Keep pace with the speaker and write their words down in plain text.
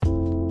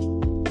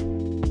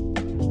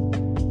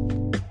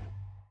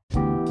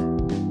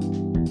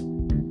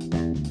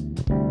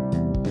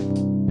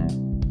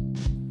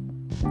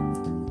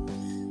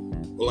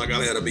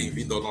galera,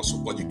 bem-vindo ao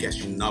nosso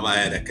podcast Nova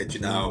Era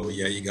Catinal.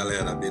 E aí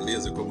galera,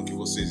 beleza? Como que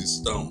vocês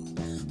estão?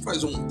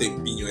 Faz um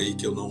tempinho aí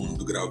que eu não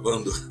ando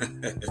gravando,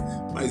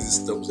 mas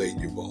estamos aí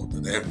de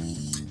volta, né?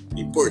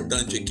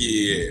 Importante é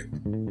que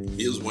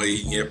mesmo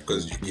aí em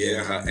épocas de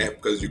guerra,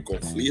 épocas de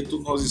conflito,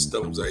 nós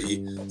estamos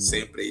aí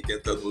sempre aí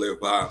tentando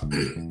levar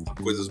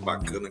coisas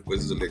bacanas,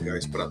 coisas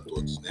legais para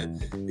todos, né?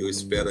 Eu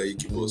espero aí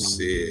que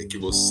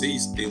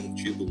vocês tenham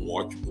tido um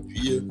ótimo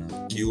dia,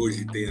 que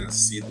hoje tenha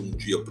sido um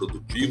dia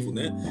produtivo,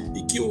 né?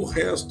 E que o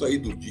resto aí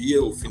do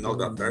dia, o final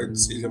da tarde,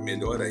 seja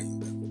melhor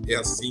ainda. É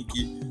assim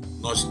que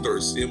nós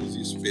torcemos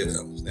e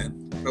esperamos, né?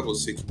 Para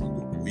você que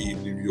mandou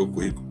currículo, enviou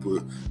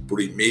currículo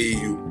por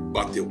e-mail,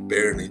 bateu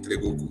perna,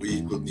 entregou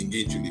currículo,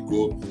 ninguém te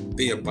ligou,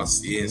 tenha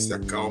paciência,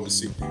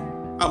 acalme-se.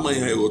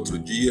 Amanhã é outro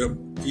dia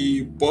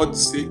e pode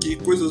ser que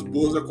coisas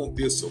boas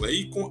aconteçam, né?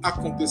 E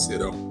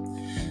acontecerão.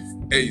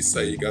 É isso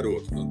aí,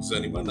 garoto, não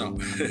desanima não.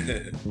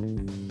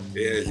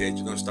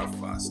 Gente, não está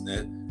fácil,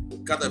 né?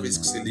 Cada vez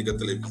que você liga a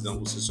televisão,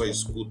 você só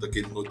escuta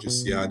aquele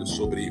noticiário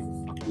sobre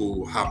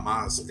o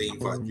Hamas ter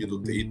invadido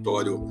o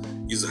território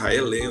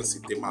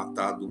israelense, ter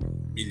matado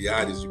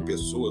milhares de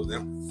pessoas, né?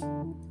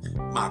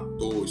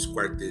 Matou,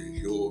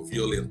 esquartejou,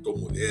 violentou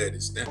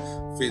mulheres, né?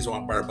 Fez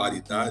uma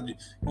barbaridade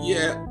e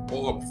é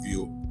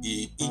óbvio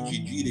e de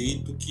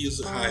direito que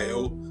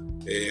Israel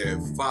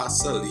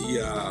faça ali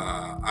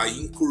a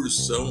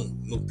incursão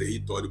no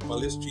território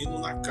palestino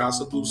na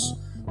caça dos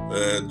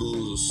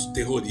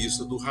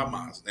terroristas do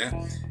Hamas, né?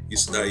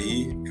 Isso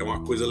daí é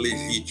uma coisa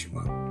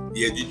legítima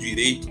e é de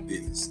direito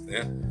deles,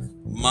 né?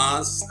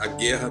 Mas a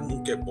guerra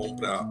nunca é bom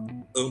para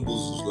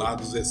ambos os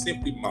lados, é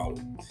sempre mal.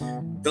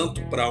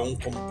 Tanto para um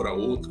como para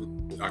outro,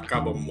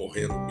 acabam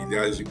morrendo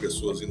milhares de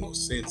pessoas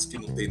inocentes que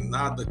não tem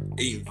nada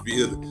em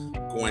ver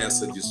com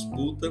essa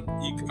disputa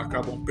e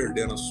acabam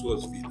perdendo as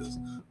suas vidas.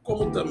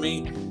 Como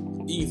também,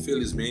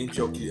 infelizmente,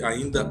 é o que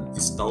ainda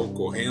está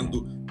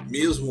ocorrendo,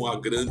 mesmo a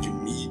grande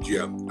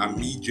mídia, a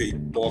mídia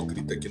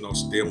hipócrita que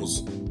nós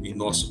temos em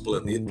nosso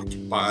planeta, que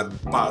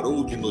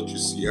parou de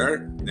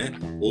noticiar, né,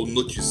 ou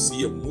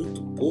noticia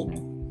muito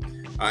pouco,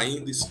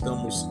 ainda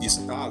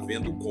está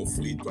havendo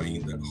conflito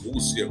ainda,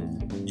 Rússia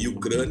e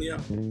Ucrânia,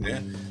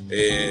 né?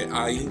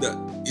 Ainda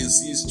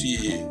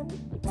existe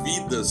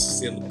vidas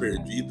sendo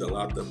perdidas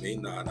lá também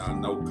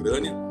na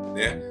Ucrânia,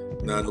 né?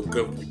 No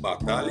campo de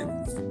batalha.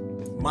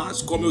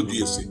 Mas, como eu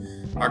disse,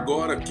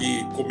 agora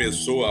que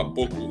começou há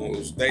pouco,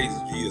 uns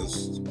 10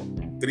 dias,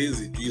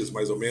 13 dias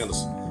mais ou menos,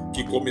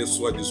 que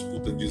começou a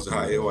disputa de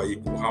Israel aí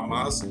com o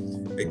Hamas,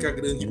 é que a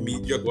grande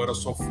mídia agora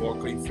só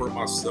foca em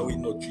informação e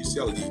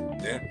notícia ali,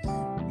 né?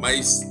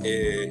 Mas,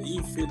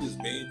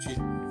 infelizmente,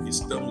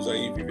 estamos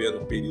aí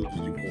vivendo um período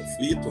de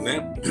conflito,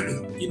 né?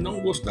 E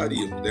não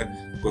gostaríamos,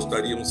 né?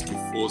 Gostaríamos que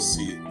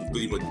fosse um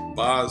clima de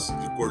paz,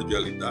 de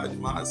cordialidade,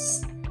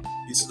 mas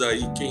isso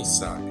daí, quem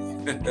sabe?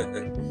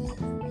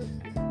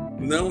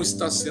 Não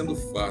está sendo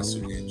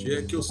fácil, gente.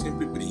 É que eu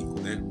sempre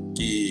brinco, né?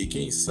 Que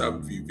quem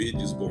sabe viver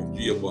diz bom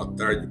dia, boa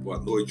tarde, boa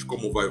noite,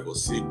 como vai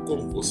você,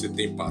 como você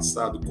tem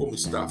passado, como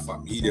está a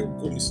família,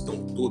 como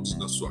estão todos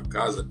na sua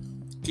casa.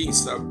 Quem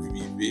sabe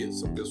viver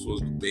são pessoas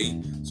do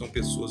bem, são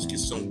pessoas que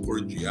são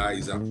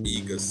cordiais,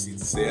 amigas,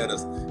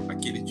 sinceras,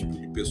 aquele tipo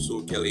de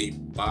pessoa que ela é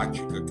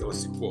empática, que ela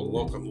se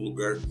coloca no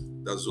lugar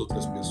das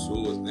outras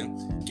pessoas, né?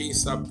 Quem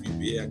sabe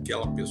viver é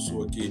aquela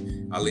pessoa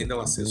que, além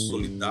dela ser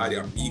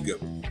solidária, amiga,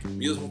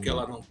 mesmo que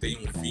ela não tenha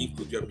um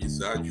vínculo de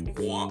amizade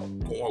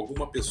com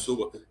alguma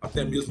pessoa,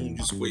 até mesmo um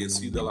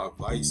desconhecido, ela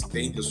vai,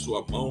 estende a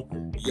sua mão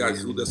e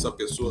ajuda essa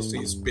pessoa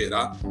sem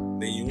esperar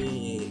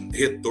nenhum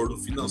retorno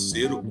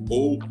financeiro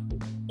ou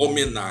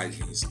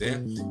homenagens,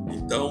 né?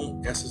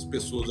 Então, essas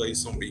pessoas aí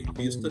são bem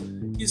vistas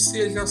e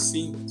seja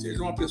assim,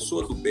 seja uma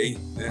pessoa do bem,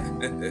 né?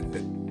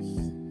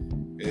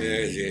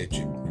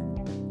 Gente,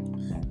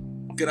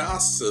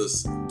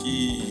 graças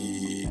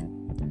que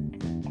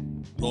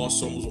nós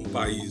somos um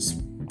país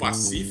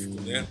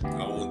pacífico, né?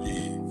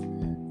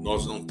 Onde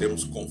nós não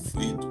temos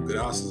conflito,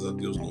 graças a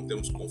Deus não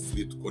temos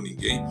conflito com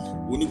ninguém.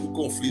 O único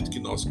conflito que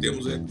nós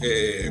temos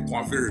é com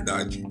a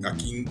verdade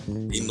aqui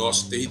em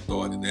nosso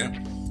território, né?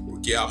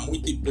 Porque há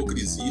muita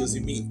hipocrisias e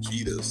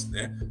mentiras,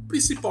 né?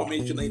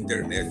 Principalmente na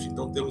internet,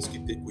 então temos que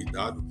ter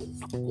cuidado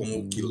com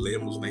o que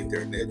lemos na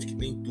internet, que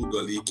nem tudo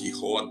ali que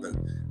roda,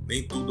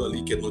 nem tudo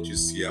ali que é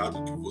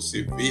noticiado, que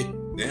você vê,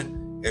 né,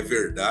 é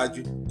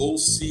verdade, ou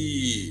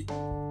se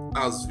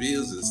às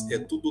vezes é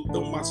tudo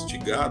tão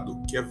mastigado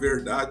que é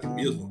verdade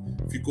mesmo,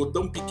 ficou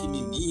tão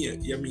pequenininha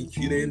e a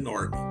mentira é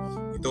enorme.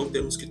 Então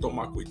temos que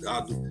tomar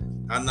cuidado,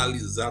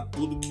 analisar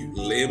tudo que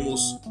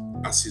lemos,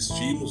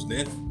 assistimos,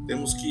 né?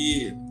 Temos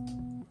que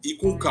ir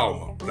com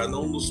calma, para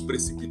não nos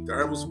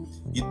precipitarmos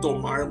e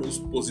tomarmos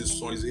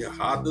posições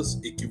erradas,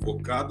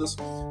 equivocadas,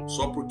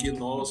 só porque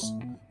nós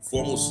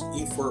fomos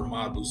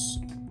informados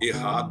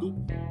errado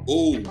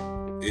ou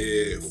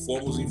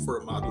fomos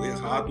informados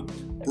errado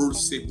por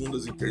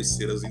segundas e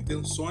terceiras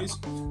intenções,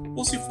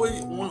 ou se foi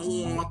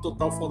uma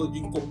total falta de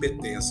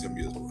incompetência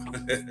mesmo.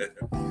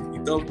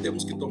 Então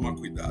temos que tomar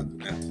cuidado,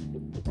 né?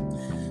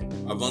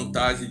 A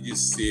vantagem de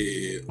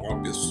ser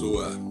uma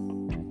pessoa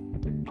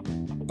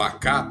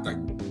pacata,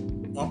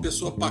 uma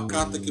pessoa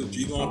pacata que eu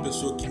digo é uma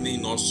pessoa que nem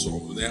nós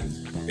somos, né?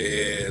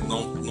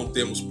 Não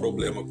temos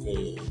problema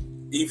com...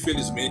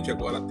 Infelizmente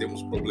agora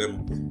temos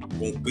problema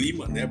com o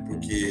clima, né?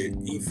 Porque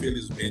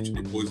infelizmente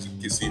depois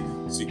que esse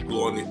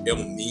ciclone é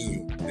um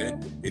ninho, né?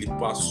 Ele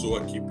passou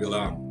aqui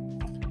pela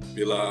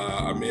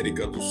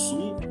América do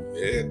Sul,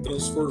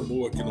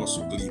 transformou aqui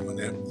nosso clima,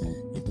 né?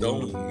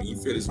 Então,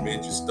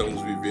 infelizmente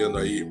estamos vivendo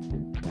aí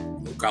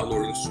um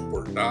calor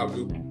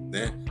insuportável,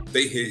 né?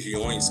 Tem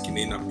regiões que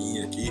nem na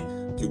minha aqui,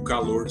 que o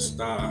calor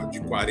está de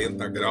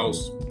 40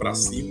 graus para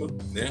cima,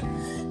 né?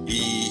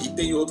 E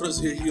tem outras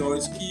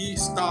regiões que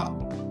está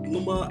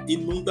numa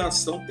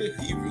inundação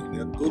terrível,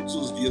 né? Todos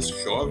os dias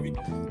chove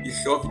e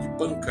chove de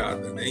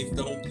pancada, né?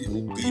 Então o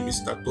clima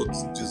está todo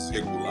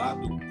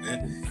desregulado,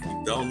 né?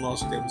 Então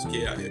nós temos que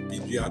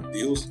pedir a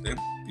Deus, né?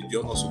 Pedir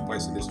ao nosso Pai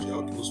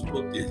Celestial que nos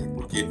proteja,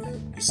 porque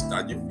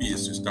está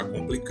difícil, está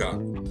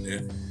complicado,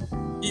 né?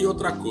 E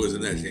outra coisa,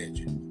 né,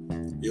 gente?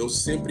 Eu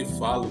sempre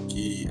falo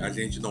que a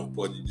gente não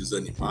pode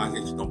desanimar, a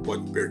gente não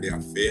pode perder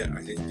a fé,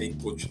 a gente tem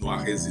que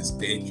continuar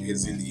resistente,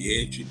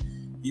 resiliente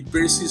e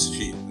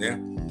persistir, né?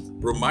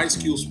 Por mais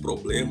que os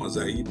problemas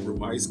aí, por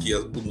mais que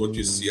o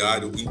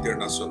noticiário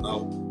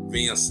internacional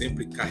venha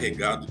sempre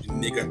carregado de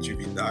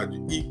negatividade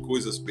e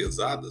coisas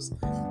pesadas,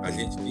 a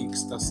gente tem que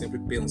estar sempre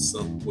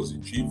pensando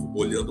positivo,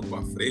 olhando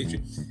para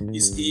frente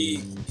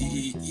e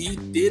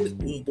ter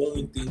um bom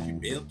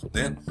entendimento,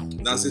 né,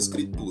 nas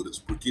Escrituras.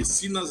 Porque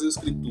se nas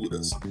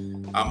Escrituras,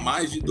 há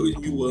mais de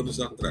 2000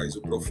 anos atrás,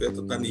 o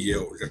profeta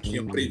Daniel já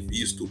tinha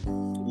previsto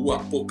o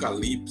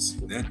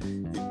Apocalipse, né,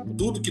 e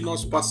tudo que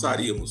nós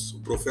passaríamos, o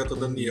profeta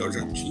Daniel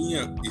já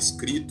tinha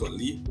escrito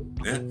ali,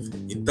 né?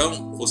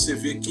 Então você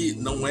vê que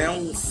não é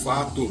um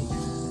fato,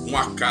 um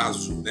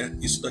acaso, né?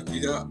 Isso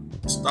daqui já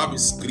estava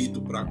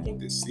escrito para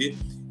acontecer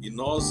e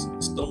nós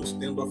estamos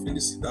tendo a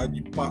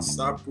felicidade de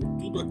passar por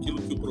tudo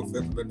aquilo que o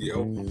profeta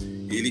Daniel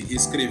ele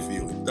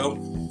escreveu. Então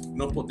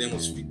não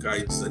podemos ficar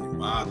aí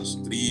desanimados,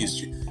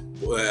 tristes,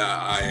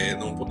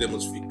 não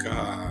podemos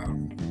ficar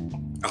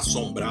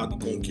assombrado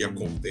com o que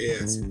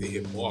acontece,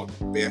 terremoto,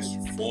 peste,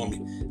 fome.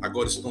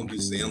 Agora estão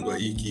dizendo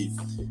aí que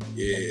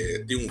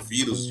tem um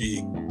vírus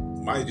de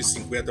mais de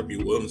 50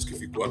 mil anos que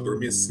ficou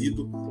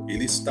adormecido,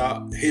 ele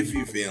está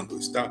revivendo,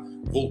 está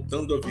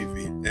voltando a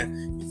viver, né?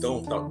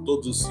 Então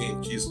todos os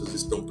cientistas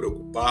estão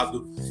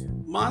preocupados,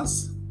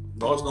 mas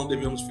nós não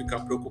devemos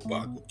ficar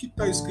preocupados. O que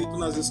está escrito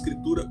nas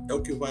Escrituras é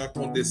o que vai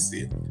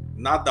acontecer.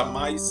 Nada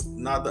mais,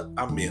 nada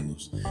a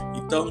menos.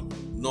 Então,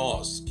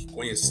 nós que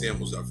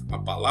conhecemos a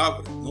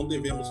palavra, não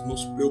devemos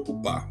nos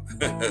preocupar.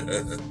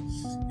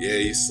 E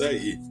é isso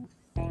aí.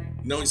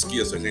 Não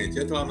esqueça, gente,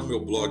 entra lá no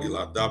meu blog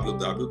lá,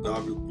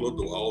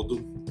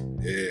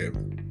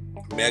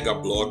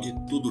 www.clodoaldo-megablog,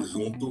 tudo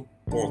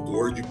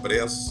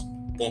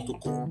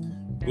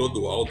junto.wordpress.com.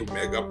 Clodoaldo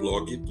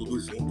Megablog, tudo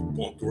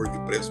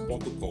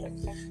junto.wordpress.com.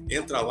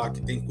 Entra lá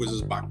que tem coisas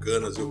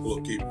bacanas, eu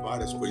coloquei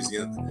várias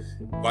coisinhas,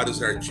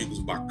 vários artigos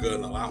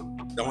bacanas lá.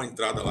 Dá uma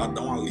entrada lá,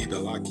 dá uma lida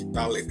lá que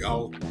tá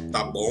legal,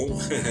 tá bom.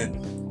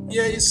 E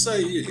é isso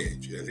aí,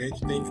 gente. A gente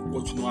tem que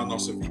continuar a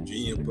nossa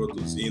vidinha,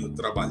 produzindo,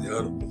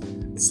 trabalhando,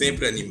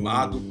 sempre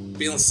animado,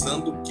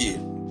 pensando que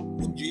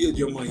o dia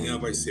de amanhã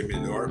vai ser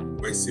melhor,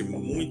 vai ser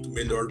muito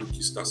melhor do que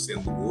está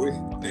sendo hoje,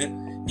 né?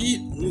 E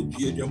no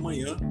dia de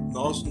amanhã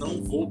nós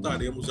não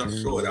voltaremos a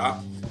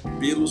chorar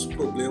pelos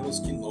problemas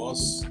que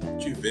nós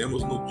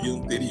tivemos no dia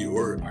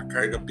anterior, a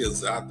carga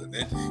pesada,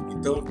 né?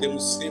 Então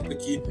temos sempre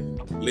que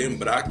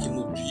lembrar que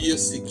no dia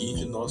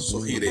seguinte nós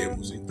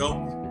sorriremos.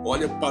 Então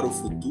olha para o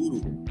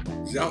futuro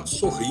já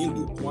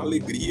sorrindo, com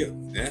alegria,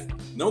 né?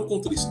 Não com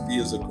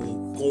tristeza,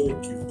 com o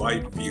que vai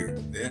vir,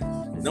 né?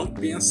 Não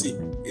pense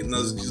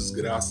nas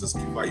desgraças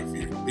que vai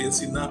vir,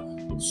 pense na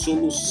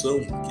solução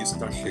que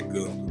está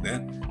chegando,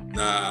 né?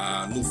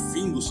 No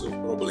fim dos seus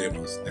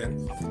problemas, né?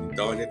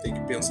 Então a gente tem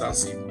que pensar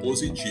assim,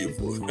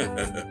 positivo.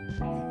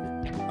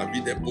 A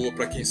vida é boa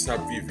para quem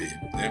sabe viver,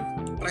 né?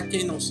 Para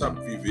quem não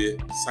sabe viver,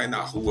 sai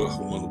na rua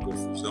arrumando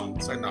confusão,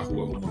 sai na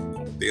rua arrumando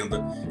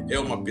contenda, é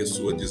uma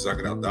pessoa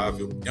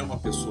desagradável, é uma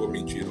pessoa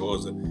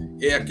mentirosa,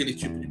 é aquele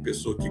tipo de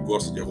pessoa que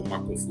gosta de arrumar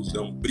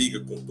confusão, briga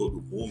com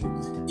todo mundo,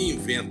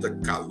 inventa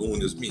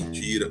calúnias,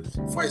 mentira,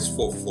 faz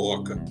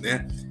fofoca,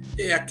 né?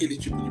 É aquele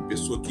tipo de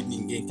pessoa que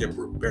ninguém quer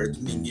por perto,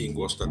 ninguém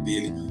gosta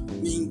dele,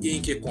 ninguém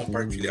quer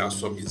compartilhar a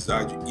sua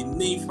amizade e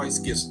nem faz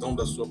questão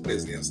da sua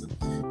presença.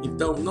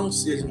 Então não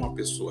seja uma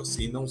pessoa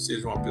assim, não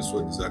seja uma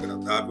pessoa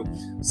desagradável,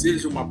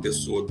 seja uma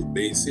pessoa do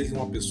bem, seja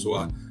uma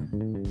pessoa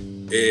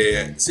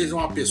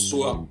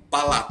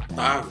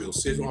palatável,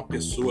 seja uma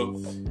pessoa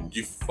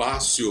de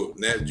fácil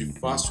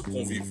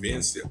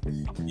convivência.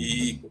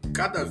 E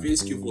cada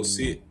vez que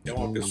você é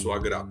uma pessoa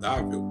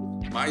agradável,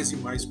 mais e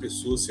mais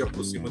pessoas se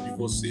aproximam de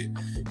você.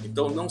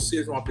 Então não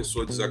seja uma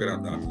pessoa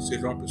desagradável,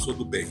 seja uma pessoa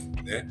do bem,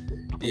 né?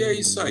 E é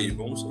isso aí,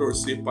 vamos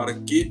torcer para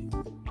que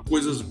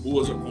coisas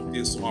boas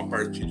aconteçam a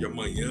partir de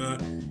amanhã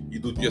e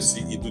do dia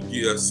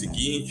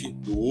seguinte,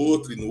 do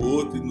outro e no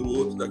outro e no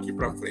outro daqui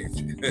para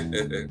frente.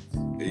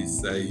 É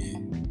isso aí.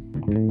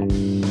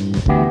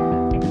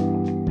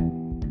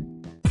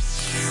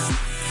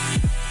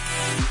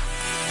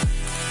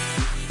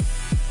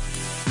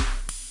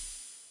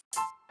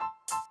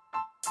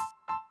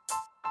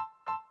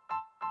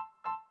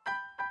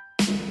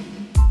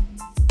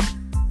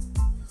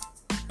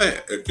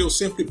 É que eu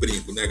sempre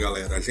brinco, né,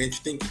 galera? A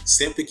gente tem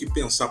sempre que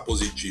pensar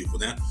positivo,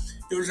 né?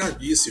 Eu já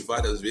disse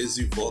várias vezes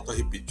e volto a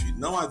repetir: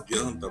 não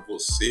adianta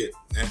você,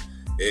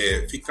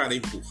 né, ficar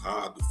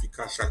empurrado,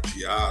 ficar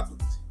chateado,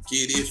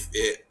 querer,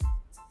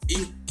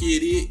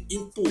 querer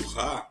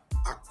empurrar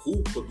a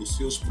culpa dos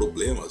seus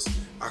problemas,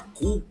 a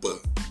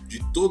culpa de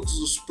todos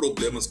os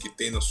problemas que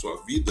tem na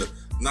sua vida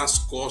nas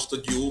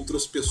costas de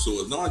outras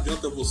pessoas. Não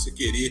adianta você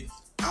querer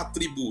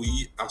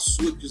atribuir a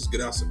sua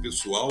desgraça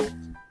pessoal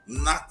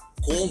na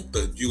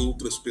conta de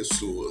outras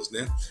pessoas,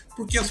 né?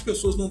 Porque as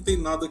pessoas não têm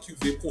nada que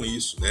ver com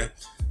isso, né?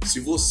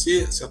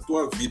 Se a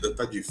tua vida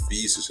tá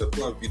difícil, se a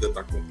tua vida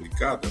tá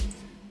complicada,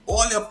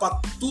 olha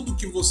para tudo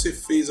que você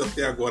fez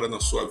até agora na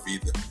sua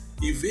vida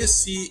e vê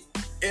se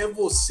é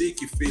você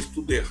que fez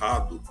tudo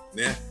errado,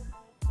 né,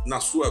 na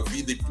sua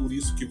vida e por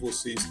isso que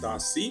você está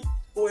assim,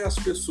 ou é as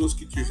pessoas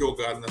que te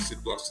jogaram na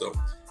situação.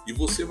 E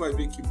você vai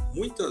ver que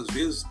muitas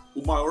vezes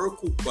o maior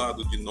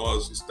culpado de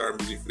nós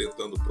estarmos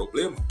enfrentando o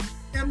problema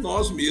é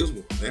nós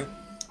mesmos, né?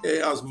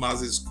 É as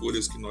más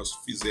escolhas que nós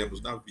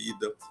fizemos na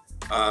vida,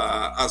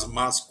 as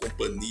más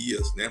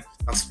companhias, né?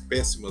 As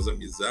péssimas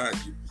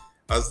amizades,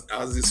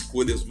 as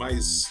escolhas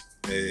mais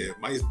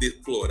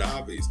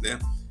deploráveis, né?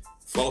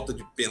 Falta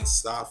de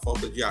pensar,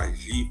 falta de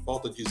agir,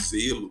 falta de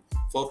zelo,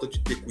 falta de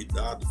ter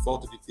cuidado,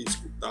 falta de ter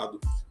escutado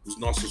os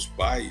nossos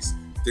pais.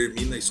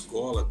 Termina a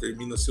escola,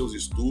 termina seus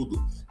estudos,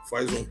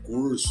 faz um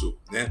curso,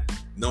 né?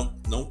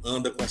 Não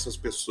anda com essas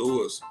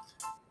pessoas,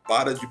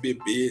 para de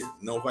beber,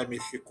 não vai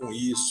mexer com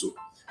isso.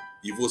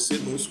 E você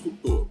não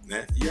escutou,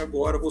 né? E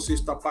agora você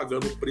está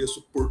pagando o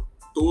preço por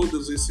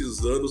todos esses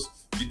anos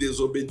de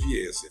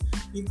desobediência.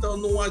 Então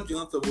não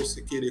adianta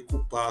você querer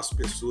culpar as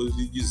pessoas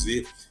e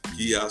dizer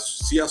que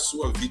se a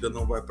sua vida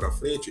não vai para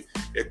frente,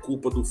 é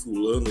culpa do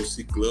fulano ou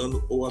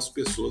ciclano, ou as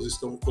pessoas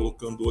estão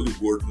colocando olho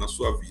gordo na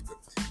sua vida.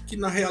 Que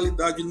na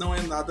realidade não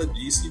é nada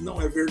disso e não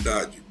é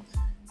verdade.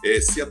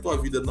 Se a tua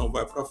vida não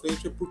vai para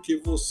frente é porque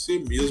você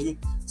mesmo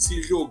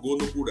se jogou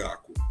no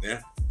buraco,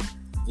 né?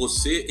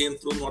 Você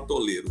entrou no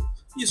atoleiro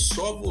e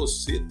só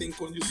você tem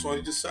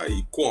condições de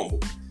sair. Como?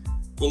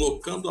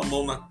 Colocando a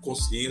mão na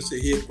consciência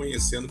e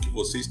reconhecendo que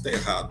você está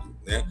errado,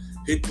 né?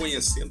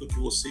 Reconhecendo que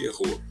você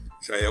errou.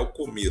 Já é o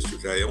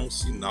começo, já é um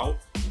sinal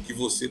que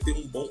você tem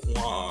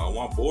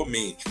uma boa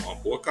mente, uma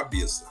boa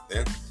cabeça,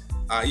 né?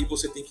 Aí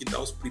você tem que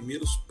dar os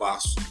primeiros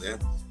passos, né?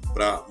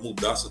 Para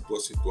mudar essa tua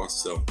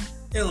situação.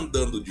 É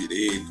andando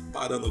direito,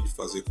 parando de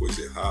fazer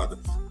coisa errada,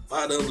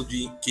 parando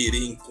de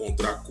querer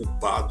encontrar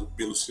culpado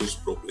pelos seus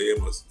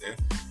problemas, né?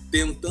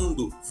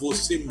 Tentando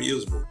você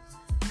mesmo,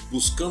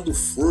 buscando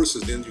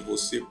forças dentro de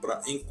você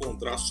para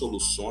encontrar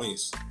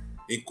soluções,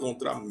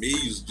 encontrar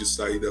meios de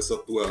sair dessa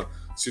tua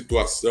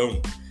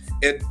situação.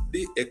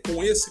 É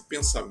com esse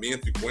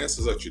pensamento e com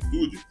essas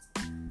atitudes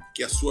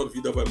que a sua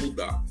vida vai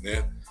mudar,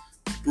 né?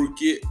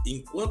 Porque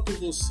enquanto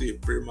você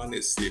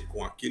permanecer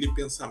com aquele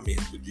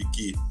pensamento de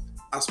que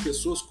as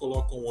pessoas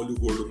colocam um olho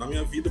gordo na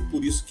minha vida,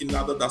 por isso que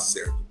nada dá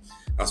certo.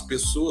 As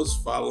pessoas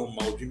falam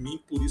mal de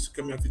mim, por isso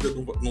que a minha vida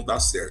não dá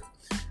certo.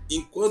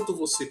 Enquanto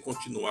você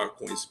continuar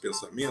com esse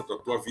pensamento, a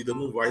tua vida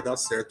não vai dar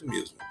certo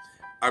mesmo.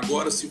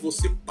 Agora, se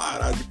você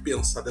parar de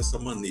pensar dessa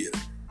maneira,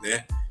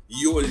 né,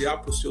 e olhar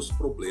para os seus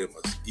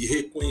problemas e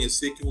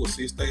reconhecer que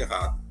você está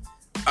errado,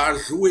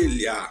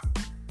 ajoelhar,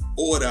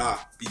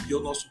 orar, pedir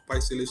ao nosso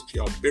Pai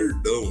Celestial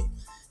perdão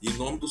em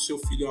nome do seu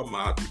Filho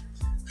amado,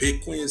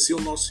 reconhecer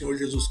o nosso Senhor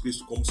Jesus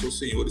Cristo como seu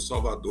Senhor e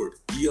Salvador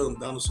e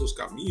andar nos seus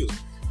caminhos,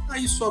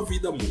 aí sua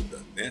vida muda,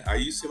 né?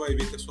 Aí você vai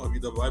ver que a sua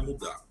vida vai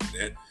mudar,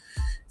 né?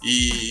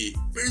 E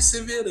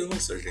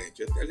perseverança,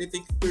 gente. A gente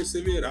tem que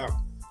perseverar.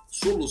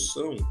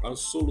 As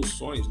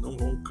soluções não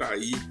vão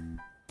cair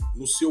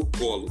no seu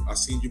colo,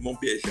 assim de mão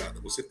beijada.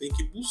 Você tem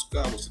que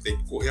buscar, você tem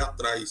que correr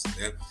atrás,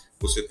 né?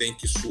 Você tem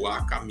que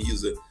suar a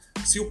camisa.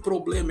 Se o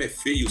problema é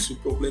feio, se o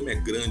problema é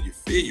grande,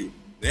 feio,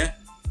 né?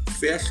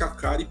 Fecha a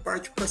cara e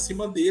parte para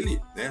cima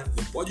dele, né?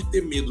 Não pode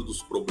ter medo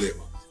dos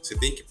problemas. Você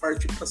tem que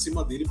partir para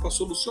cima dele para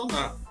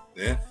solucionar,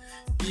 né?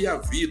 E a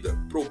vida,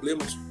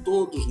 problemas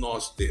todos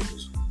nós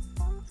temos.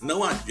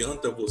 Não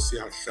adianta você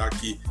achar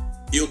que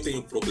eu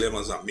tenho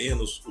problemas a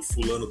menos, o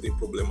fulano tem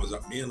problemas a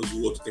menos,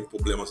 o outro tem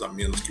problemas a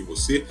menos que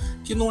você,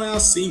 que não é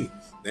assim,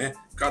 né?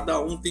 Cada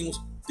um tem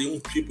um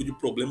tipo de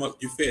problema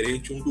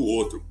diferente um do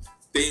outro.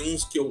 Tem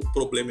uns que o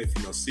problema é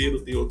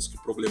financeiro, tem outros que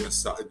o problema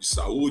é de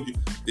saúde,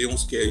 tem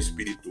uns que é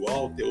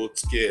espiritual, tem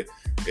outros que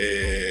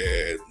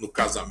é no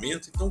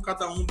casamento. Então,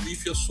 cada um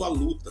vive a sua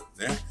luta,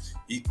 né?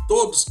 E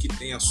todos que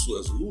têm as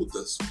suas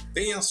lutas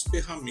têm as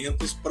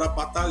ferramentas para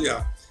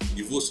batalhar.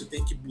 E você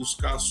tem que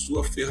buscar a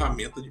sua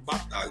ferramenta de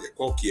batalha.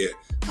 Qual que é?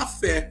 A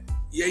fé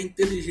e a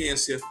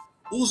inteligência.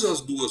 Usa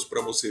as duas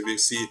para você ver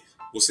se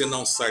você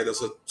não sai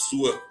dessa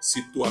sua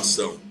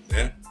situação,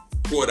 né?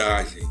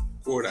 Coragem,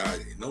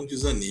 não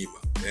desanima,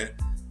 né?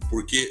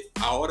 Porque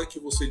a hora que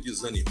você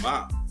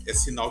desanimar é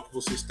sinal que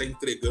você está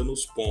entregando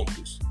os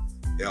pontos.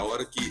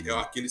 É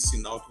aquele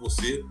sinal que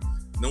você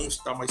não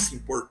está mais se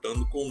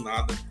importando com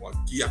nada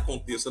que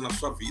aconteça na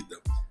sua vida.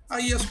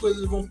 Aí as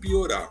coisas vão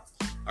piorar.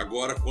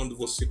 Agora, quando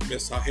você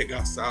começar a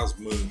arregaçar as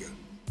mangas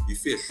e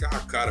fechar a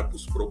cara para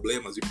os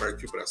problemas e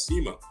partir para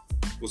cima,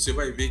 você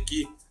vai ver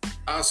que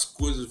as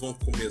coisas vão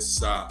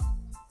começar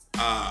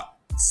a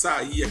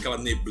sair aquela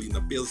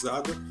neblina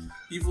pesada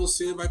e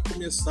você vai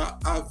começar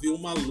a ver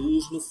uma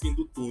luz no fim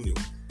do túnel.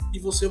 E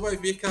você vai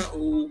ver que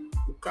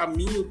o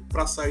caminho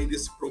para sair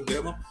desse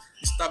problema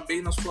está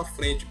bem na sua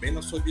frente, bem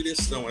na sua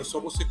direção. É só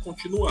você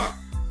continuar.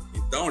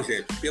 Então,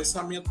 gente,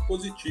 pensamento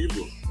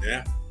positivo,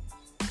 né?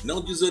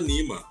 Não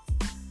desanima.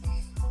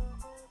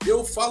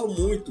 Eu falo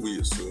muito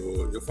isso.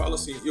 Eu falo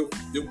assim,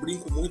 eu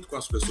brinco muito com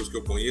as pessoas que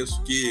eu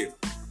conheço que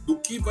do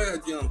que vai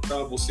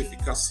adiantar você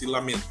ficar se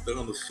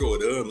lamentando,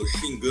 chorando,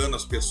 xingando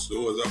as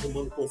pessoas,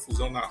 arrumando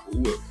confusão na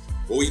rua,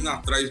 ou indo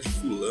atrás de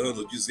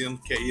fulano, dizendo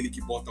que é ele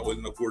que bota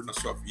olho na cor na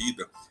sua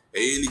vida,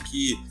 é ele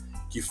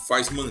que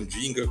faz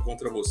mandinga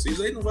contra vocês,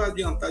 aí não vai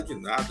adiantar de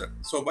nada,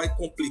 só vai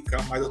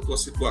complicar mais a tua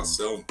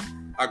situação.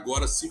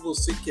 Agora, se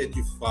você quer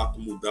de fato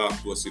mudar a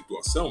tua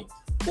situação,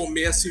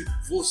 comece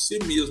você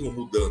mesmo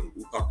mudando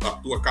a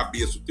tua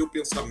cabeça, o teu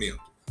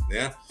pensamento,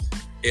 né?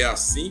 É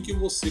assim que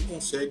você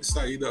consegue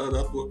sair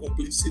da tua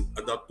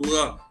complicidade,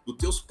 dos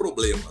teus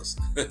problemas.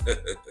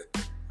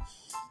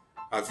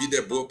 A vida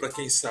é boa para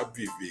quem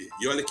sabe viver.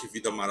 E olha que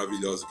vida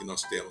maravilhosa que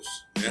nós temos,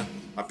 né?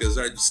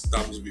 Apesar de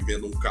estarmos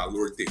vivendo um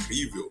calor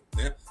terrível,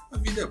 né? A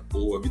vida é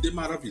boa, a vida é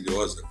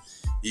maravilhosa.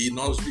 E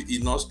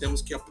nós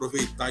temos que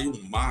aproveitar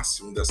o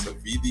máximo dessa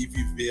vida e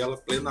viver ela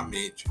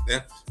plenamente,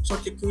 né? Só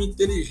que com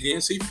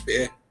inteligência e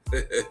fé.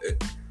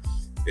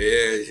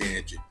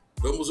 Gente,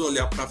 vamos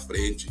olhar para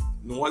frente.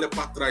 Não olha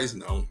para trás,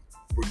 não.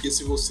 Porque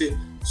se você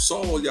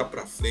só olhar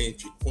para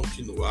frente,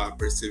 continuar,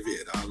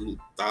 perseverar,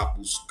 lutar,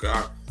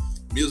 buscar,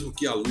 mesmo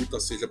que a luta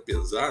seja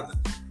pesada,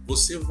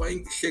 você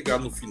vai chegar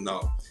no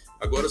final.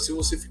 Agora, se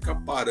você ficar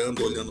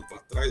parando, olhando para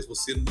trás,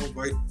 você não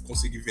vai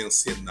conseguir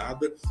vencer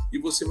nada e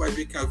você vai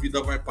ver que a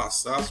vida vai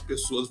passar, as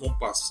pessoas vão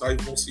passar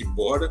e vão se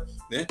embora,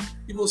 né?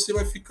 E você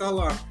vai ficar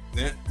lá,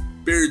 né?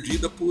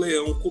 Perdida pro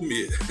leão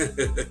comer.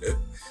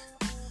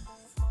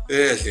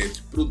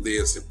 Gente,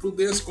 prudência.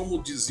 Prudência,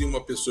 como dizia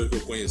uma pessoa que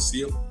eu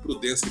conhecia,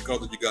 prudência e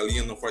caldo de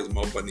galinha não faz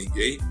mal para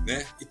ninguém,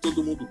 né? E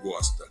todo mundo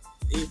gosta.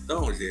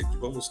 Então, gente,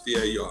 vamos ter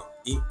aí,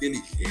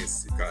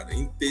 inteligência, cara.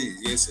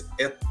 Inteligência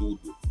é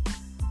tudo.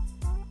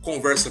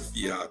 Conversa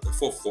fiada,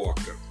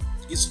 fofoca.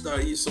 Isso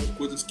daí são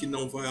coisas que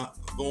não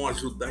vão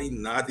ajudar em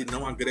nada e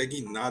não agregam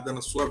em nada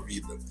na sua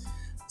vida.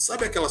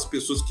 Sabe aquelas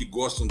pessoas que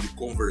gostam de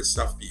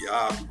conversar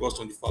fiado,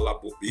 gostam de falar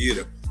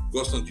bobeira,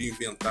 gostam de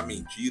inventar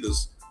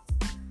mentiras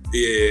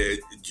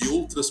de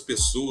outras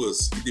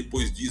pessoas e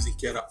depois dizem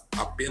que era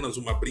apenas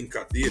uma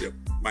brincadeira,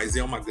 mas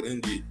é uma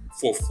grande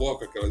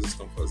fofoca que elas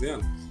estão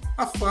fazendo?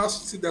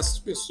 Afaste-se dessas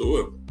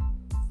pessoas.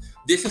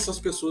 Deixa essas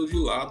pessoas de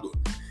lado.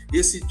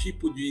 Esse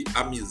tipo de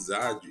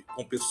amizade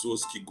com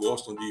pessoas que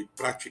gostam de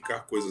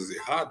praticar coisas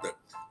erradas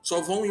só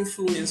vão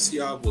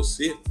influenciar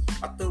você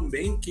a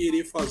também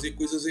querer fazer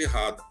coisas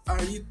erradas.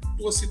 Aí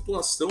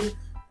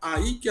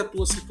que a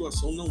tua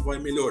situação não vai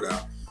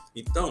melhorar.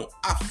 Então,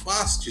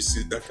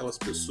 afaste-se daquelas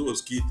pessoas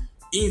que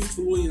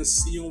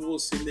influenciam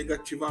você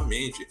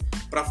negativamente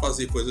para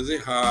fazer coisas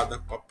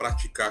erradas, para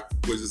praticar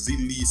coisas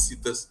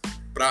ilícitas,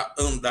 para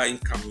andar em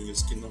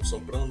caminhos que não são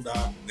para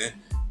andar, né?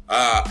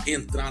 A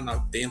entrar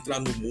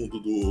no mundo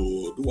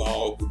do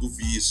álcool, do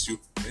vício,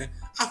 né?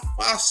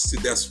 Afaste-se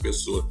dessas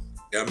pessoas.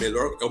 É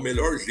o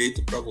melhor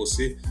jeito para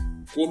você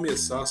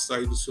começar a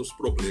sair dos seus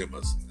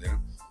problemas,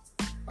 né?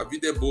 A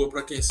vida é boa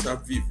para quem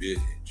sabe viver,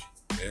 gente,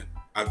 né?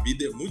 A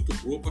vida é muito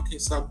boa para quem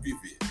sabe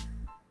viver,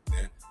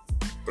 né?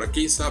 Para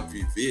quem sabe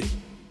viver,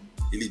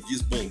 ele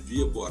diz bom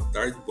dia, boa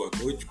tarde, boa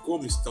noite,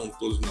 como estão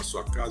todos na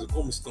sua casa,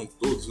 como estão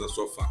todos na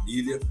sua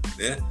família,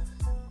 né?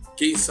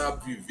 Quem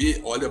sabe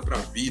viver, olha para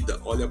a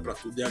vida, olha para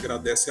tudo e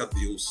agradece a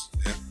Deus,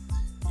 né?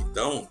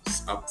 Então,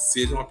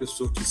 seja uma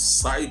pessoa que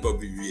saiba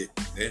viver,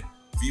 né?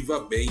 Viva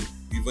bem,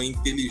 viva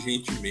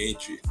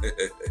inteligentemente.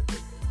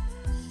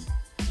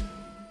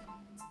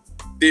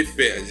 Ter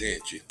fé,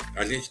 gente.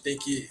 A gente tem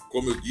que,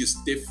 como eu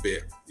disse, ter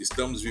fé.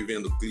 Estamos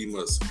vivendo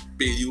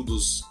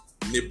períodos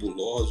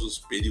nebulosos,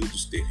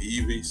 períodos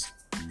terríveis,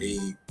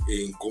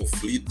 em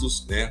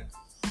conflitos, né?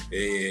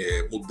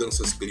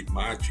 Mudanças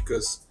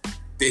climáticas,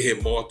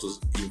 terremotos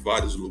em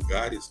vários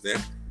lugares, né?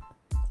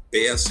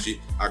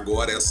 Peste,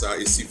 agora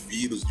esse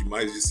vírus de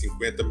mais de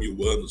 50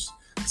 mil anos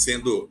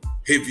sendo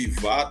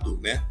revivado,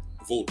 né?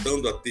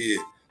 Voltando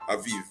a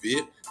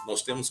viver,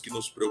 nós temos que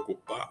nos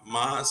preocupar,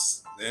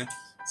 mas, né?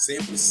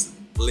 Sempre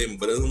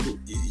lembrando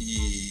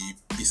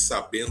e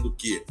sabendo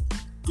que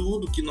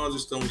tudo que nós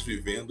estamos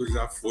vivendo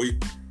já foi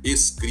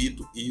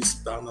escrito e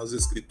está nas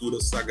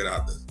Escrituras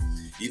Sagradas.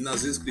 E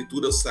nas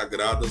Escrituras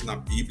Sagradas, na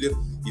Bíblia,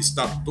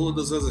 está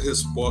todas as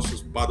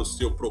respostas para o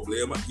seu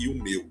problema e o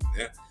meu,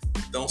 né?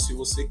 Então, se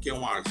você quer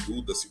uma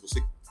ajuda, se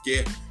você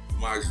quer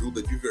uma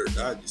ajuda de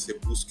verdade, você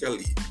busca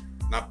ali,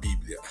 na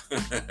Bíblia,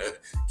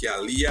 que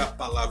ali é a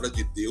palavra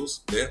de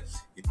Deus, né?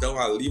 Então,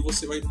 ali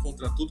você vai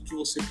encontrar tudo que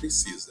você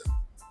precisa.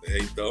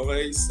 Então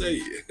é isso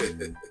aí.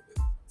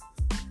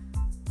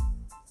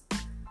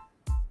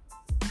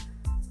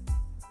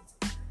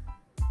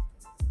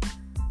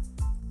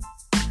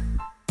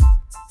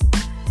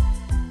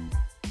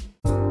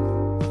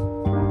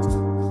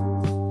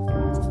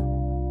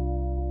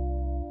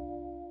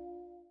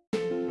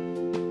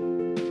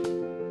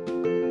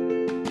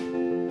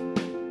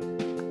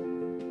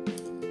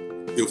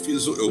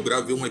 eu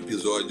gravei um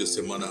episódio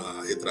semana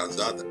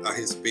retrasada a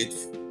respeito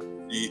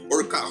de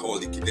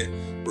workaholic, né?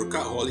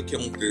 Workaholic é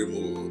um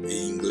termo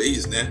em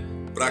inglês, né?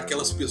 Para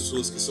aquelas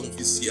pessoas que são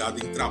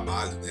viciadas em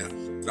trabalho, né?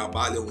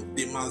 Trabalham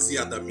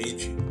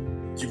demasiadamente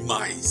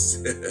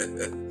demais.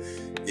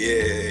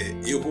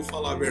 Eu vou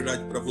falar a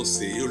verdade para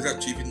você, eu já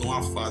tive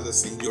numa fase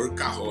assim de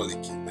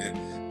workaholic, né?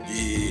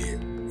 De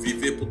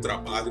viver pro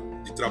trabalho,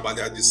 de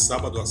trabalhar de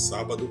sábado a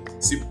sábado.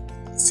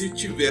 Se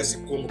tivesse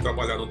como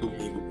trabalhar no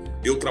domingo,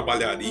 eu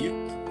trabalharia.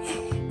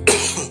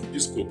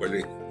 Desculpa,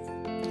 gente.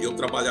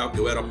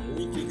 Eu era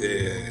muito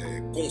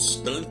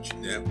constante,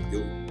 né?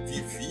 Eu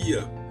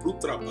vivia pro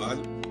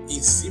trabalho,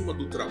 em cima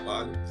do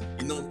trabalho,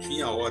 e não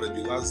tinha hora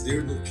de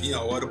lazer, não tinha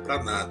hora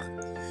para nada.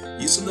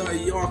 Isso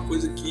daí é uma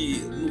coisa que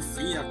no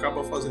fim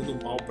acaba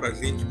fazendo mal pra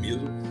gente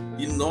mesmo,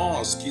 e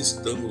nós que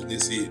estamos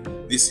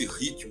nesse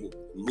ritmo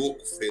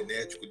louco,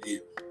 frenético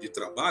de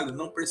trabalho,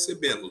 não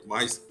percebemos,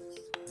 mas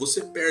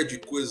você perde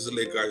coisas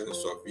legais na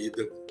sua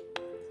vida,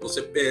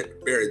 você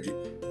perde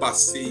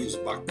passeios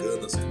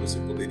bacanas que você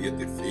poderia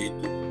ter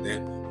feito,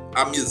 né?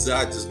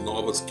 Amizades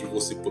novas que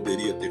você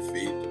poderia ter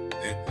feito,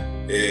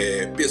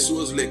 né?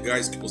 Pessoas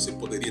legais que você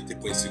poderia ter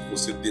conhecido, que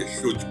você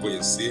deixou de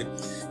conhecer.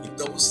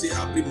 Então você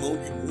abre mão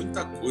de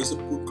muita coisa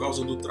por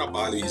causa do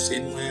trabalho. Isso aí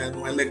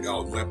não é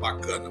legal, não é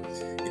bacana.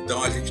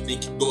 Então a gente tem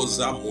que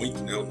dosar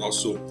muito, né, o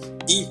nosso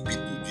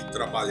ímpeto de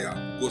trabalhar.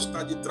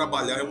 Gostar de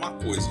trabalhar é uma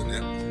coisa, né?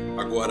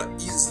 Agora,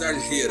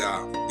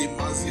 exagerar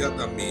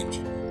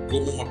demasiadamente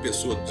como uma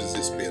pessoa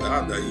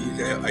desesperada,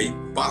 aí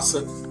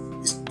passa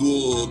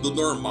do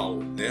normal,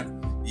 né?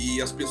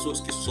 E as pessoas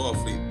que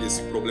sofrem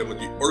desse problema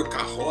de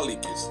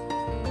workaholics,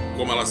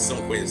 como elas são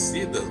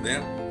conhecidas,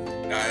 né?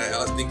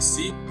 Elas têm que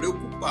se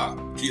preocupar,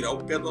 tirar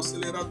o pé do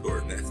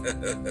acelerador, né?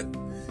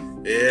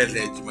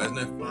 Gente, mas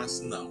não é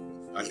fácil, não.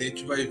 A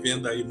gente vai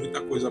vendo aí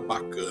muita coisa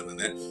bacana,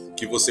 né?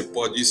 Que você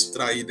pode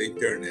extrair da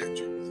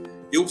internet.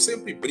 Eu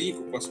sempre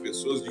brinco com as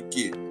pessoas de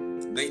que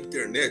na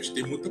internet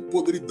tem muita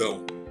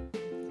podridão,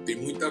 tem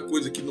muita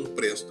coisa que não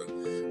presta.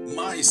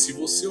 Mas se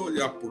você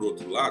olhar por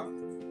outro lado,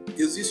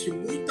 existe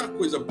muita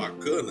coisa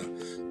bacana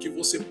que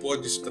você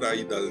pode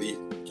extrair dali,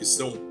 que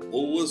são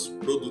boas,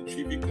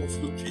 produtivas e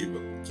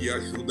construtivas, que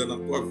ajudam na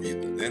tua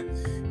vida, né?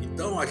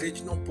 Então a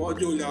gente não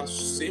pode olhar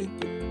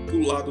sempre para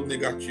o lado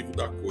negativo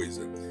da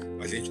coisa.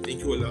 A gente tem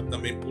que olhar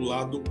também para o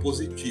lado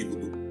positivo,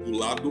 do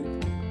lado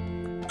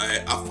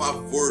a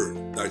favor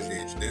da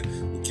gente, né?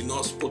 O que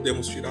nós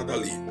podemos tirar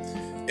dali.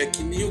 É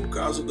que nem o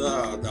caso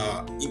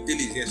da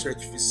inteligência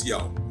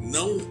artificial,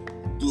 não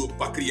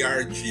para criar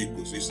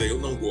artigos. Isso aí eu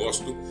não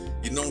gosto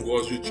e não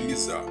gosto de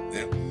utilizar,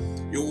 né?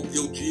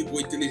 Eu digo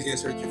a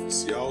inteligência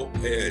artificial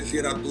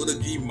geradora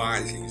de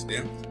imagens,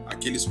 né?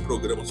 Aqueles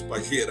programas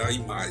para gerar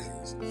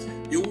imagens.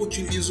 Eu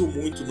utilizo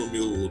muito no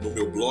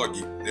meu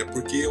blog, né?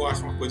 Porque eu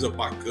acho uma coisa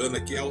bacana,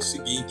 que é o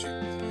seguinte: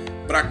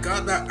 para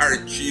cada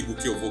artigo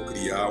que eu vou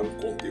criar um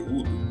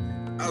conteúdo,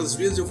 às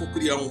vezes eu vou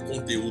criar um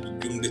conteúdo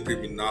de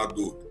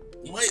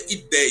uma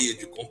ideia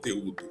de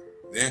conteúdo,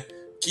 né?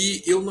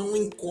 Que eu não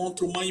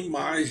encontro uma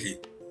imagem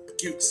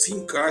que se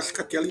encaixe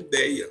com aquela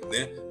ideia,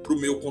 né, para o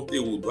meu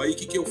conteúdo. Aí o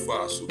que eu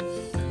faço?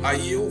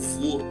 Aí eu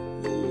vou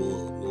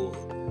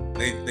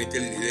na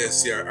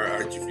inteligência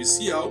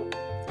artificial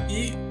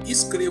e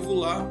escrevo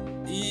lá,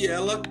 e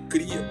ela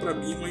cria para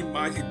mim uma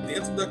imagem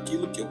dentro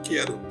daquilo que eu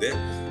quero, né?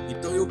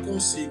 Então eu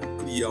consigo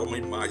criar uma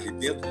imagem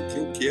dentro do que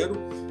eu quero,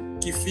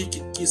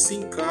 que se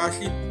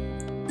encaixe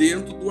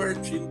dentro do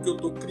artigo que eu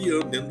estou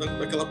criando, dentro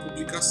daquela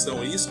publicação.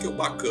 É isso que é o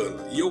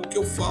bacana. E é o que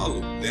eu falo,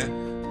 né?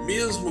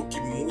 Mesmo que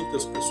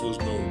muitas pessoas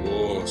não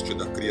gostem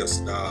da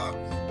criação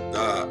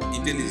da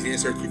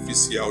inteligência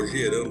artificial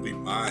gerando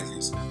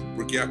imagens,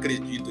 porque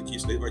acredita que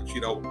isso aí vai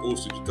tirar o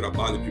posto de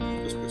trabalho de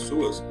muitas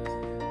pessoas,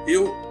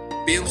 eu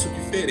penso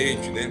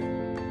diferente, né?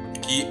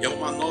 Que é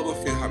uma nova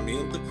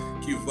ferramenta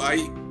que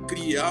vai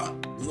criar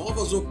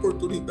novas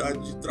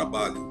oportunidades de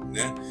trabalho,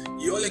 né?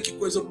 E olha que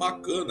coisa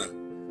bacana.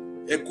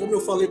 É como eu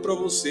falei para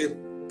você,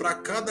 para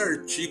cada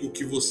artigo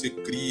que você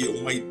cria,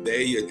 uma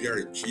ideia de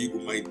artigo,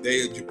 uma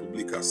ideia de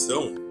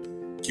publicação,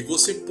 que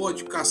você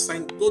pode caçar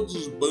em todos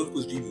os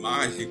bancos de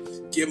imagem,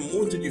 que é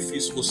muito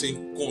difícil você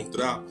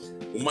encontrar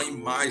uma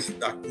imagem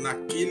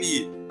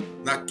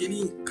naquele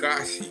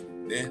encaixe,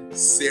 né,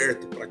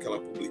 certo para aquela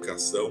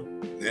publicação,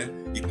 né?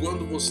 E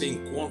quando você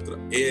encontra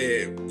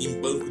em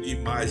banco de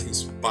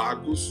imagens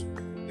pagos,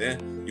 né?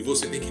 E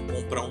você tem que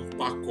comprar um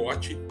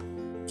pacote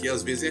que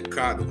às vezes é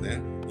caro,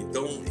 né?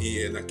 Então,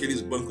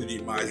 naqueles bancos de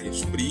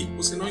imagens free,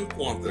 você não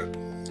encontra.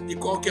 E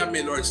qual que é a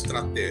melhor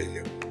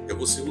estratégia? É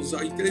você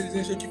usar a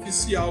inteligência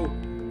artificial,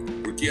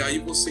 porque aí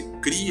você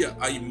cria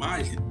a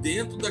imagem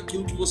dentro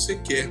daquilo que você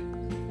quer,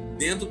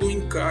 dentro do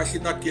encaixe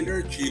daquele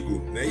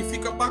artigo, né? E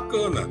fica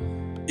bacana.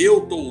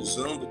 Eu estou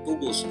usando, estou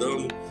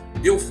gostando,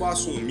 eu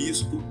faço um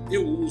misto,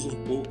 eu uso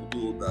um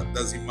pouco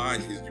das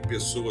imagens de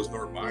pessoas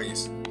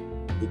normais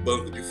do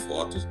banco de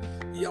fotos,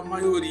 e a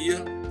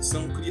maioria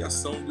são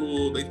criação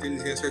da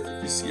inteligência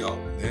artificial,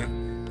 né?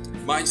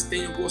 Mas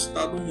tenho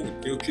gostado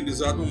muito, tenho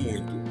utilizado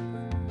muito.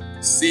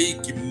 Sei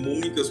que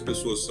muitas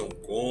pessoas são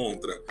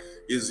contra,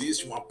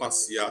 existe uma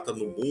passeata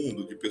no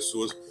mundo de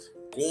pessoas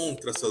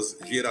contra essa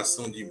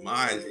geração de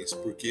imagens,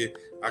 porque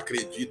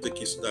acredita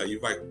que isso daí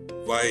vai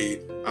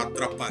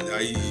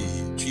atrapalhar e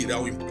tirar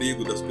o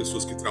emprego das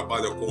pessoas que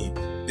trabalham com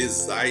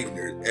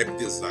designer, app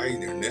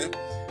designer, né?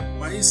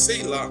 Mas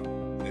sei lá,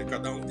 né?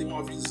 Cada um tem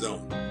uma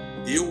visão.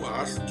 Eu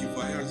acho que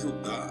vai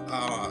ajudar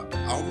a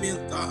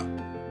aumentar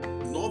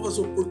novas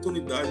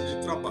oportunidades de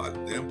trabalho,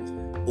 né?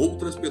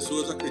 Outras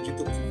pessoas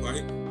acreditam que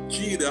vai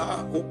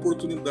tirar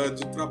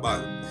oportunidades de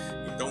trabalho.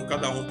 Então,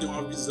 cada um tem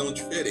uma visão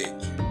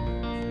diferente.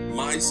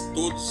 Mas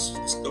todos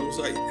estamos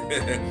aí.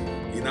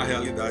 E, na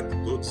realidade,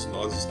 todos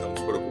nós estamos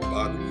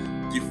preocupados,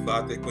 de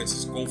fato, com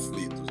esses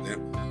conflitos, né?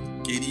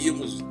 Queria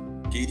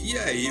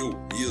eu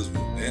mesmo,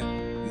 né,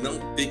 não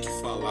ter que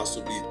falar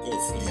sobre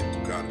conflito,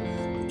 cara.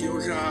 Porque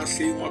eu já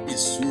achei um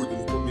absurdo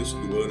no começo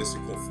do ano esse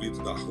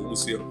conflito da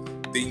Rússia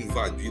ter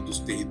invadido os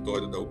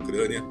territórios da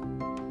Ucrânia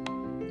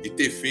e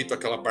ter feito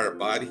aquela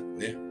barbárie,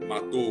 né?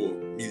 Matou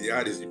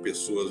milhares de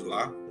pessoas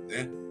lá,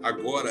 né?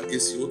 Agora,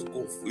 esse outro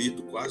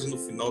conflito, quase no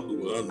final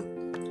do ano,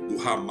 do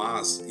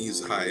Hamas em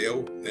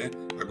Israel, né?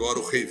 Agora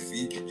o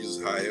revide de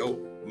Israel,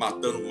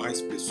 matando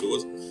mais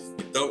pessoas.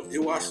 Então,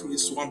 eu acho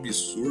isso um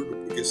absurdo,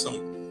 porque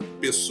são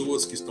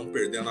pessoas que estão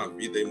perdendo a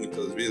vida e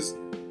muitas vezes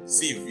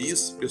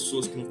civis,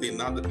 pessoas que não têm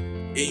nada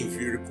em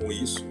vir com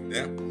isso,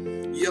 né?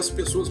 E as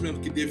pessoas mesmo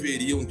que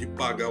deveriam de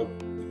pagar o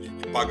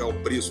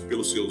preço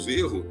pelos seus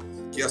erros,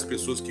 que as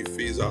pessoas que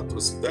fez a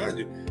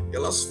atrocidade,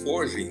 elas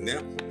fogem, né?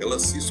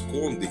 Elas se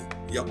escondem,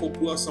 e a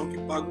população que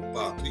paga o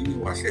pato. E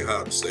eu acho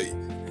errado isso aí.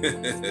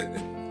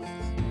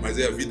 Mas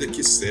é a vida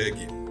que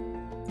segue.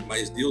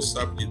 Mas Deus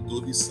sabe de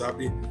tudo e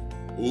sabe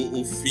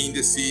o fim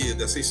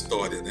dessa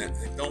história, né?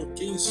 Então,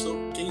 quem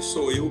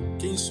sou eu,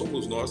 quem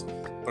somos nós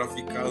para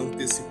ficar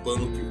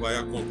antecipando o que vai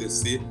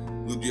acontecer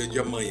no dia de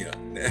amanhã,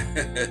 né?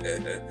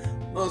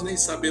 Nós nem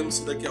sabemos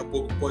se daqui a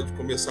pouco pode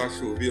começar a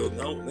chover ou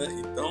não, né?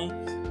 Então,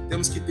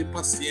 temos que ter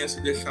paciência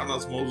e deixar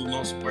nas mãos do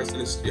nosso Pai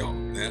Celestial,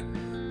 né?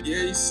 E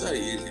é isso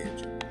aí,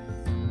 gente.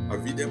 A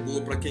vida é boa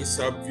para quem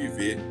sabe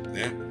viver,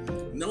 né?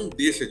 Não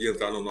deixa de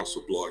entrar no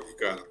nosso blog,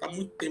 cara.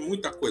 Tem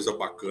muita coisa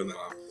bacana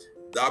lá.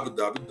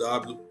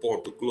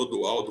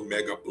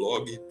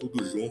 www.clodoaldomegablog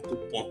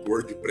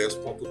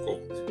tudojunto.wordpress.com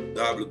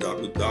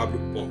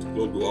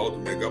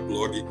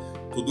www.clodoaldomegablog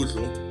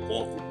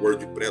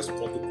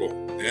tudojunto.wordpress.com,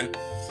 né?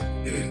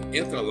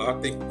 Entra lá,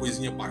 tem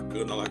coisinha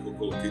bacana lá que eu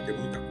coloquei, tem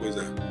muita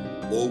coisa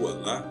boa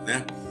lá,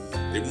 né?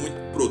 Tem muito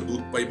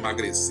produto para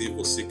emagrecer,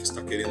 você que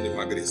está querendo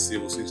emagrecer,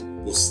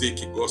 você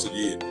que gosta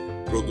de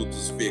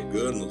produtos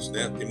veganos,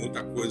 né? Tem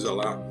muita coisa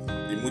lá,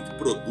 tem muito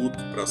produto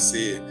para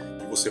ser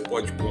que você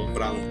pode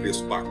comprar num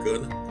preço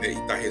bacana, né?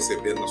 E tá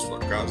recebendo na sua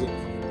casa.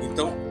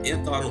 Então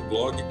entra lá no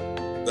blog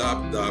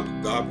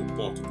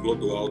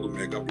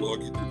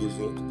www.clodoaldomegablog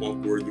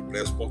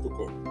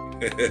tudojunto.wordpress.com.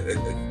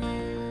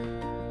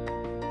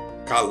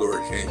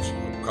 Calor, gente,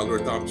 o calor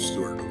tá um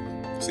absurdo.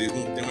 Vocês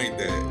não têm uma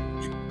ideia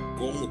de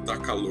como tá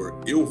calor.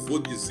 Eu vou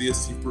dizer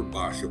assim por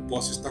baixo, eu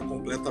posso estar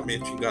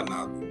completamente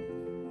enganado,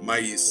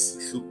 mas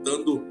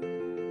chutando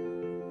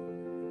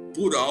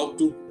por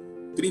alto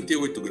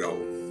 38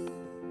 graus.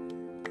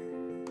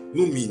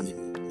 No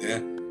mínimo,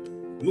 né?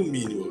 No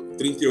mínimo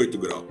 38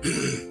 graus.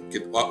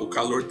 Porque o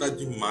calor tá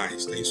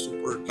demais, tá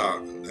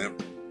insuportável, né?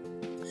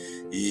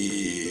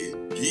 E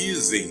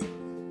dizem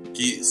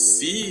que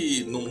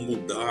se não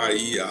mudar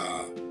aí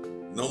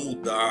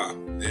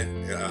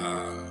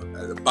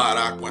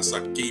parar com essa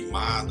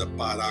queimada,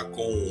 parar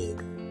com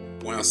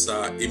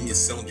essa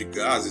emissão de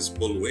gases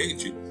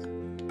poluentes,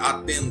 a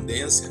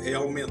tendência é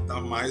aumentar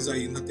mais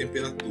ainda a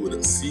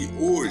temperatura. Se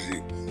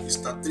hoje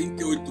está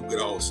 38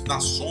 graus na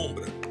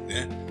sombra,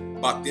 né,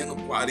 batendo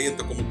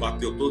 40 como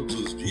bateu todos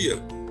os dias,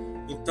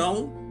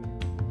 então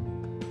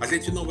a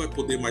gente não vai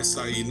poder mais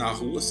sair na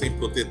rua sem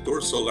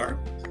protetor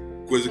solar,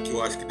 coisa que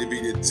eu acho que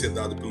deveria ser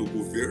dado pelo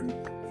governo,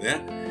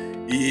 né?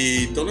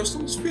 E então nós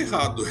estamos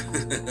ferrados.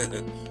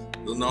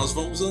 Nós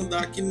vamos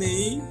andar que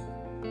nem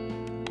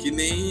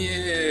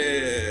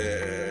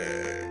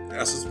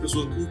essas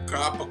pessoas com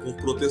capa, com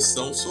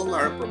proteção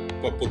solar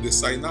para poder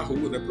sair na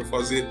rua, né? Para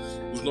fazer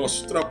os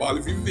nossos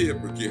trabalhos e viver,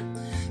 porque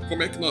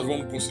como é que nós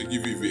vamos conseguir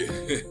viver?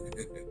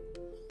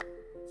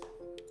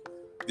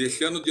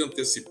 Deixando de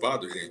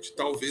antecipado, gente,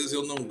 talvez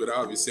eu não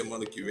grave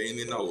semana que vem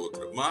nem na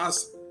outra,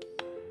 mas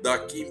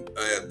daqui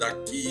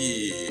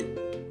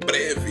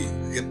breve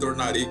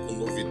retornarei com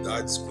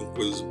novidades, com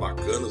coisas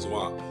bacanas,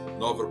 uma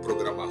nova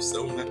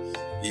programação, né?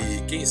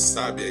 E quem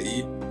sabe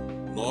aí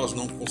nós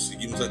não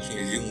conseguimos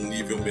atingir um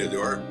nível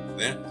melhor,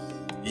 né?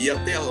 E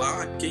até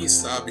lá, quem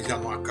sabe já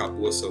não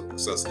acabou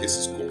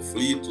esses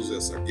conflitos,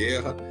 essa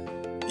guerra,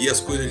 e as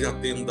coisas já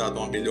tenham dado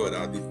uma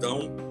melhorada.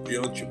 Então, de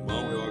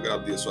antemão, eu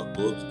agradeço a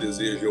todos,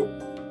 desejo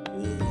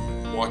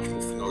um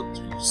ótimo final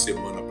de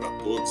semana para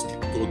todos, que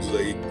todos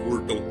aí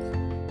curtam,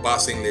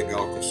 passem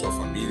legal com sua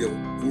família,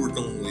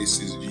 curtam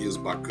esses dias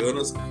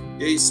bacanas.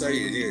 E é isso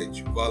aí,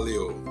 gente.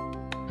 Valeu!